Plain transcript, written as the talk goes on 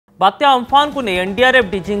बात्या Amphan को नहीं NDRF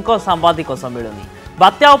DG सांबादिक सम्मिलनी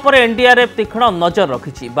बात्या उपर एनडीआरएफ तीक्ष्ण नजर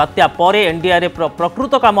रखी बात्या पर एनडीआरएफ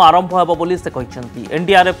प्रकृत काम आरंभ होब से कहते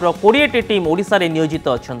एनडीआरएफ 20टी टीम ओडिशा रे नियोजित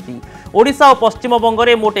अच्छा ओडिशा और पश्चिम बंग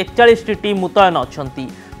में मोट 41टी टीम मुतयन अच्छा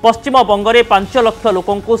पश्चिम बंग में 5 लाख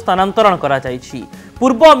लोक स्थानांतरण करा जायछि।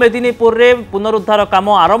 पूर्व मेदिनीपुर में पुनरुद्धार काम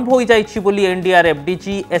आरंभ हो जाइछि एनडीआरएफ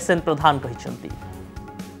डीजी एसएन प्रधान कहते।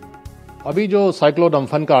 अभी जो साइक्लोन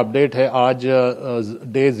अम्फन का अपडेट है आज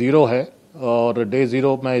डे 0 है और डे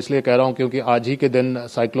 0 मैं इसलिए कह रहा हूं क्योंकि आज ही के दिन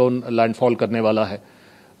साइक्लोन लैंडफॉल करने वाला है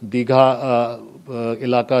दीघा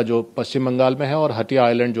इलाका जो पश्चिम बंगाल में है और हटिया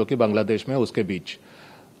आइलैंड जो कि बांग्लादेश में है उसके बीच।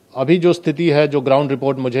 अभी जो स्थिति है जो ग्राउंड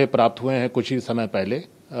रिपोर्ट मुझे प्राप्त हुए हैं कुछ ही समय पहले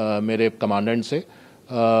मेरे कमांडेंट से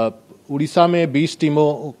उड़ीसा में 20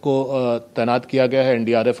 टीमों को तैनात किया गया है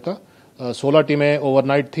एनडीआरएफ का। 16 टीमें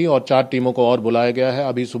ओवरनाइट थी और 4 टीमों को और बुलाया गया है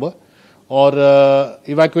अभी सुबह और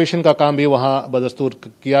इवैक्यूएशन का काम भी वहां बदस्तूर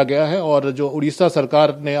किया गया है। और जो उड़ीसा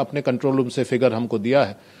सरकार ने अपने कंट्रोल रूम से फिगर हमको दिया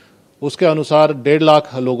है उसके अनुसार 1.5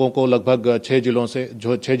 लाख लोगों को लगभग 6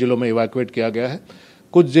 जिलों में इवैक्यूएट किया गया है।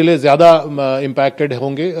 कुछ जिले ज्यादा इम्पैक्टेड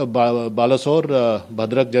होंगे, बालासोर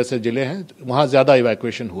भद्रक जैसे जिले हैं वहां ज्यादा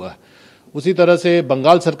इवैक्यूएशन हुआ है। उसी तरह से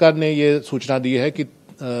बंगाल सरकार ने ये सूचना दी है कि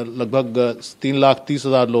लगभग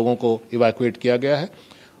 3,30,000 लोगों को इवैक्यूएट किया गया है।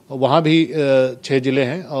 वहाँ भी 6 जिले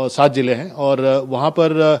हैं और 7 जिले हैं और वहाँ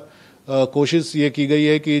पर कोशिश ये की गई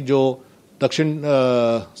है कि जो दक्षिण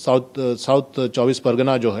साउथ 24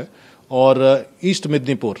 परगना जो है और ईस्ट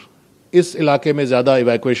मिदनीपुर इस इलाके में ज़्यादा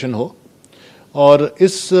इवैक्यूएशन हो। और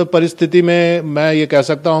इस परिस्थिति में मैं ये कह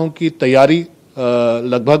सकता हूँ कि तैयारी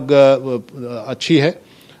लगभग अच्छी है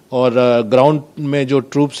और ग्राउंड में जो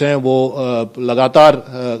ट्रूप्स हैं वो लगातार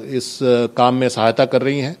इस काम में सहायता कर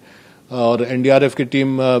रही हैं और एनडीआरएफ की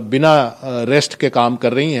टीम बिना रेस्ट के काम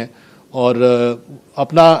कर रही हैं और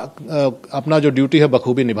अपना जो ड्यूटी है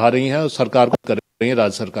बखूबी निभा रही हैं और सरकार को कर रही हैं,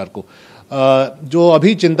 राज्य सरकार को। जो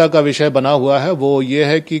अभी चिंता का विषय बना हुआ है वो ये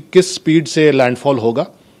है कि किस स्पीड से लैंडफॉल होगा,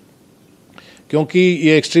 क्योंकि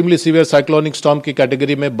ये एक्सट्रीमली सीवियर साइक्लोनिक स्टॉर्म की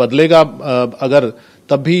कैटेगरी में बदलेगा अगर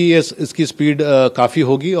तब भी ये इसकी स्पीड काफ़ी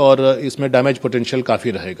होगी और इसमें डैमेज पोटेंशियल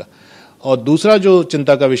काफ़ी रहेगा। और दूसरा जो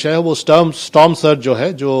चिंता का विषय है वो स्टॉर्म सर्ज जो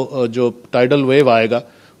है जो टाइडल वेव आएगा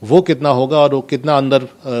वो कितना होगा और वो कितना अंदर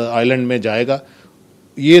आइलैंड में जाएगा।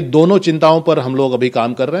 ये दोनों चिंताओं पर हम लोग अभी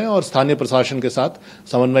काम कर रहे हैं और स्थानीय प्रशासन के साथ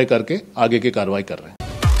समन्वय करके आगे की कार्रवाई कर रहे हैं।